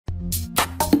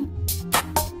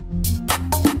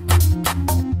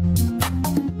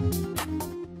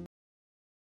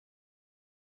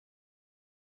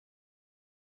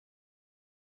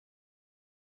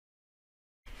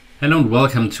Hello and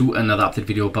welcome to another update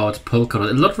video about Polkadot.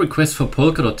 A lot of requests for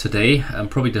Polkadot today,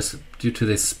 probably just due to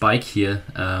this spike here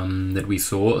that we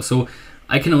saw. So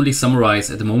I can only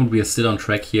summarize, at the moment we are still on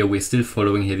track here. We're still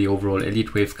following here the overall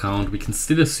Elliott Wave count. We can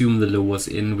still assume the low was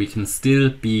in. We can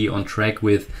still be on track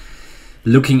with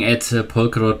looking at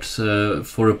Polkadot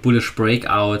for a bullish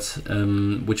breakout,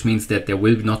 which means that there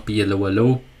will not be a lower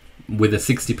low with a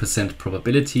 60%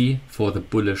 probability for the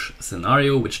bullish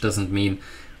scenario, which doesn't mean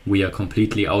we are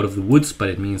completely out of the woods, but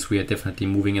it means we are definitely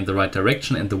moving in the right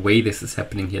direction, and the way this is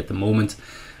happening here at the moment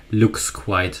looks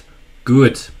quite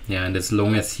good. Yeah, and as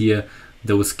long as here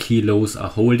those key lows are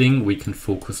holding, we can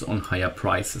focus on higher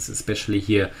prices, especially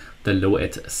here the low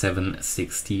at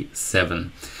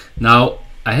 767. Now,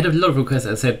 I had a lot of requests,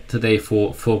 I said, today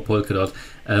for Polkadot.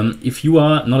 If you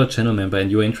are not a channel member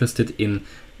and you're interested in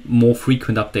more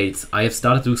frequent updates, I have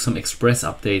started to do some express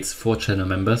updates for channel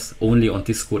members only on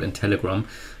Discord and Telegram.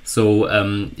 So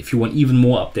if you want even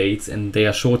more updates and they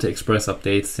are shorter express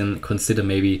updates, then consider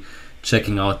maybe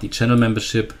checking out the channel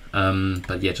membership.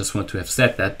 But yeah, just want to have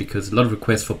said that because a lot of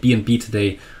requests for BNB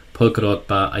today, Polkadot,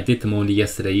 but I did them only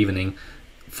yesterday evening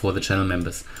for the channel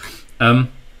members.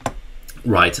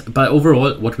 Right, but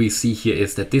overall what we see here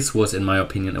is that this was, in my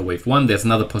opinion, a wave 1. There's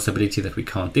another possibility that we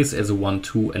count this as a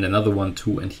 1-2 and another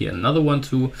 1-2 and here another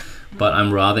 1-2, but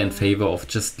I'm rather in favor of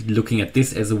just looking at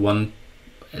this as a 1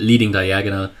 leading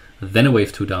diagonal, then a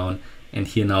wave 2 down, and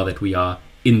here now that we are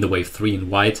in the wave 3 in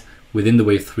white, within the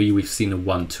wave 3 we've seen a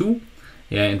 1-2,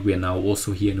 yeah, and we are now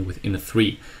also here in a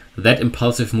 3. That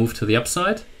impulsive move to the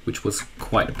upside, which was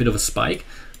quite a bit of a spike,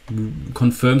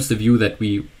 confirms the view that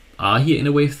we are here in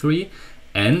a wave 3.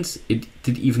 And it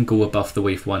did even go above the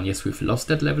wave 1. Yes, we've lost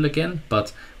that level again,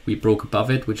 but we broke above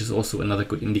it, which is also another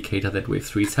good indicator that wave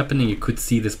 3 is happening. You could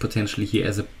see this potentially here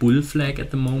as a bull flag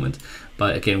at the moment,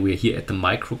 but again, we're here at the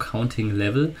micro counting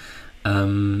level.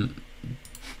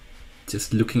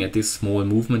 Just looking at this small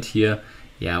movement here,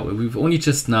 yeah, we've only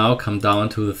just now come down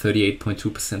to the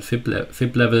 38.2%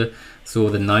 fib level. So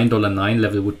the $9.9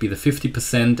 level would be the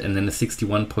 50%, and then the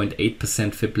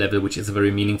 61.8% fib level, which is a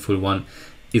very meaningful one,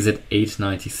 is at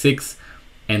 896,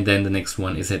 and then the next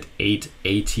one is at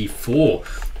 884,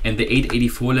 and the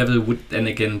 884 level would then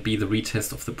again be the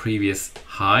retest of the previous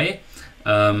high.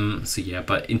 So yeah,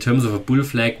 but in terms of a bull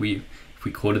flag, if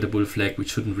we call it a bull flag, we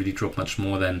shouldn't really drop much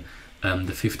more than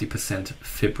the 50%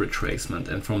 fib retracement,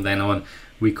 and from then on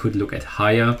we could look at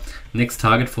higher. Next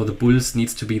target for the bulls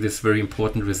needs to be this very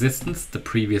important resistance, the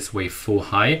previous wave 4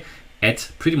 high at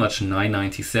pretty much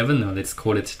 997. Now let's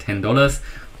call it $10.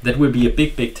 That will be a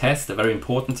big test, a very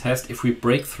important test. If we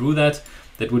break through that,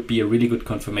 that would be a really good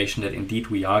confirmation that indeed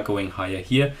we are going higher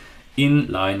here in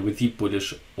line with the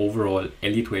bullish overall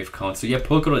Elliott Wave count. So yeah,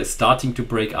 Polkadot is starting to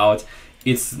break out.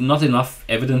 It's not enough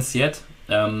evidence yet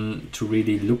to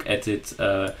really look at it,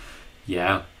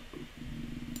 yeah,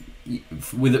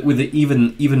 with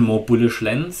an even more bullish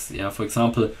lens. Yeah, for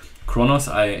example, Kronos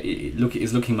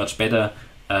is looking much better.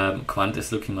 Quant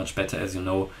is looking much better, as you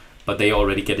know. But they are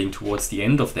already getting towards the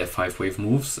end of their 5-wave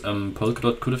moves.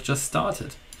 Polkadot could have just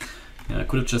started. Yeah,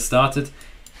 could have just started.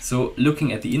 So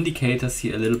looking at the indicators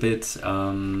here a little bit,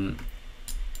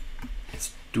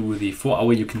 let's do the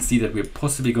 4-hour. You can see that we're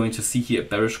possibly going to see here a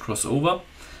bearish crossover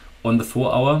on the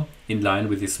 4-hour in line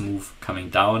with this move coming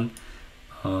down.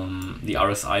 The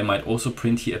RSI might also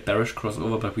print here a bearish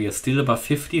crossover, but we are still above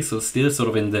 50, so still sort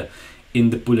of in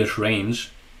the bullish range.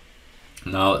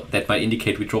 Now that might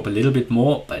indicate we drop a little bit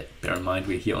more, but bear in mind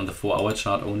we're here on the 4-hour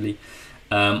chart only.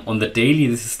 On the daily,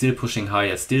 this is still pushing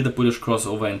higher, still the bullish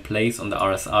crossover in place on the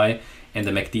RSI, and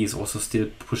the MACD is also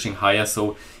still pushing higher.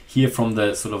 So here from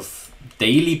the sort of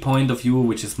daily point of view,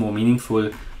 which is more meaningful,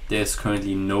 there's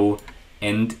currently no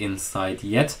end in sight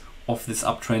yet of this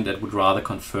uptrend. That would rather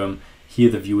confirm here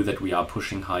the view that we are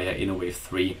pushing higher in a wave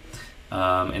 3.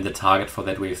 And the target for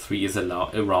that wave 3 is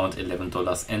around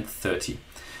 $11.30.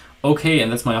 Okay,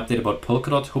 and that's my update about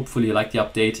Polkadot. Hopefully you liked the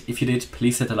update. If you did,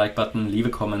 please hit the like button, leave a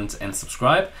comment and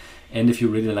subscribe. And if you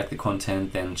really like the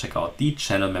content, then check out the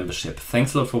channel membership.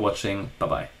 Thanks a lot for watching.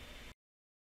 Bye-bye.